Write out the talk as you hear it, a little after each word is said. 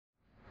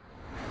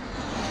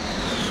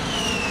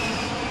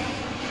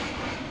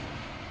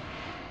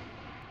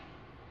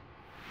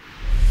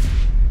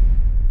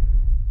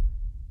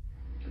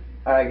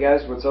Hi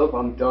guys, what's up?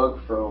 I'm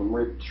Doug from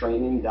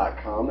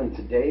riptraining.com, and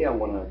today I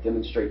want to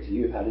demonstrate to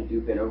you how to do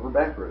bent over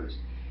back rows.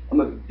 I'm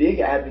a big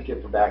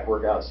advocate for back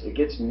workouts. It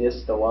gets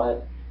missed a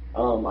lot.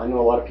 I know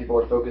a lot of people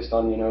are focused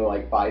on,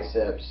 like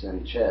biceps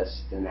and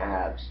chest and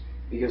abs,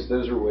 because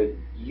those are what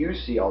you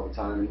see all the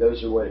time, and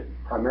those are what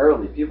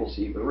primarily people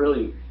see. But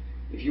really,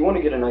 if you want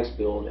to get a nice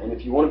build, and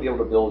if you want to be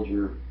able to build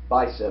your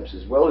biceps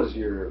as well as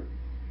your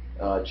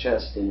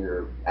chest and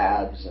your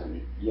abs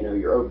and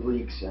your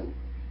obliques and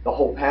the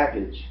whole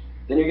package,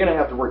 then you're going to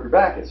have to work your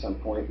back at some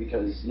point,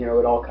 because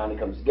it all kind of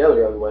comes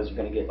together. Otherwise you're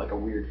going to get like a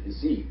weird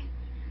physique.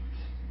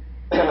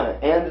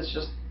 And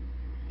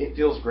it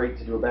feels great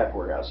to do a back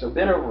workout. So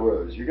bent over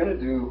rows, you're going to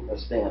do a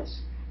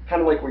stance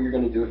kind of like what you're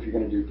going to do if you're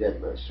going to do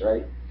deadlifts,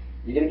 right?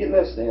 You're going to get in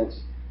that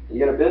stance,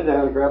 you're going to bend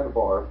down and grab the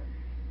bar,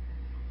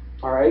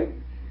 alright,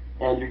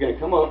 and you're going to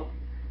come up.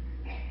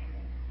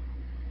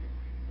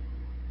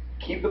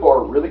 Keep the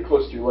bar really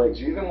close to your legs.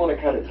 You even want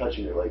to kind of touch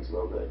your legs a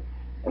little bit.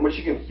 And what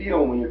you can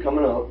feel when you're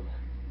coming up,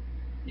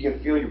 you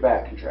can feel your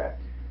back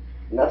contract.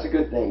 And that's a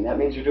good thing. That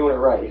means you're doing it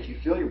right. If you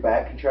feel your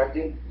back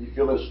contracting, you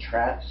feel those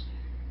traps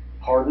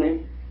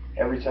hardening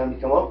every time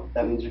you come up,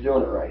 that means you're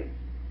doing it right.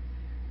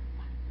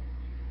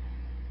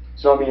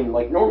 So I mean,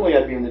 like normally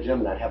I'd be in the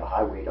gym and I'd have a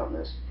high weight on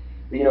this.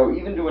 But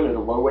even doing it at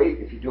a low weight,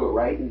 if you do it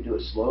right and you do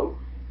it slow,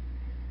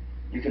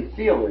 you can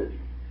feel it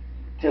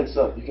tense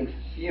up. You can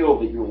feel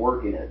that you're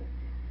working it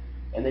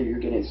and that you're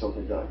getting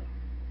something done.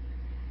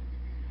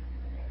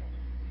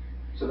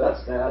 So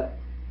that's that.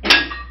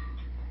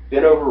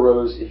 Bent over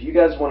rows. If you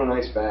guys want a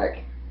nice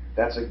back,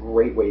 that's a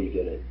great way to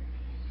get it.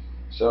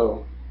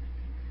 So,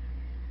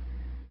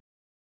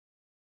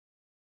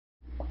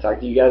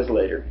 talk to you guys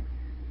later.